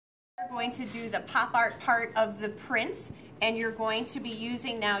going to do the pop art part of the prints, and you're going to be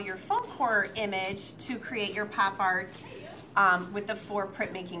using now your foam core image to create your pop arts with the 4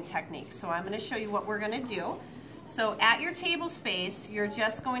 printmaking techniques. So I'm going to show you what we're going to do. So at your table space, you're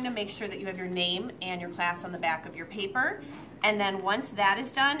just going to make sure that you have your name and your class on the back of your paper. And then once that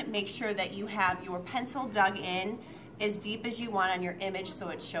is done, make sure that you have your pencil dug in as deep as you want on your image so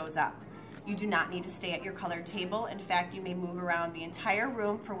it shows up. You do not need to stay at your colored table. In fact, you may move around the entire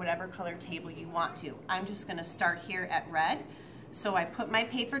room for whatever color table you want to. I'm just going to start here at red. So I put my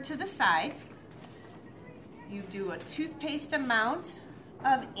paper to the side. You do a toothpaste amount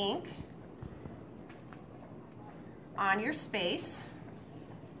of ink on your space,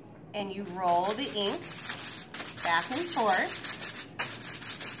 and you roll the ink back and forth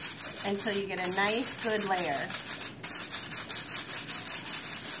until you get a nice good layer.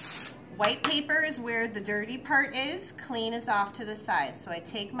 White paper is where the dirty part is, clean is off to the side. So I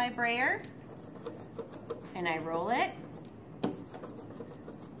take my brayer and I roll it.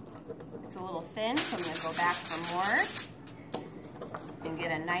 It's a little thin, so I'm going to go back for more and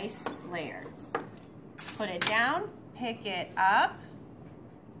get a nice layer. Put it down, pick it up.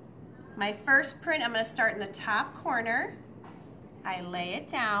 My first print, I'm going to start in the top corner. I lay it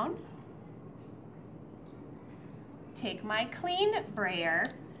down. Take my clean brayer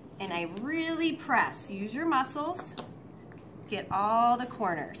and I really press. Use your muscles. Get all the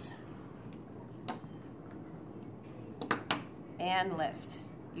corners. And lift.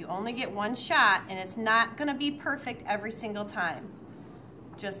 You only get one shot, and it's not going to be perfect every single time.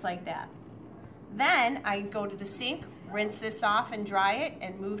 Just like that. Then I go to the sink, rinse this off and dry it,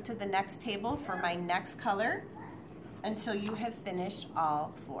 and move to the next table for my next color until you have finished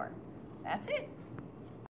all 4. That's it.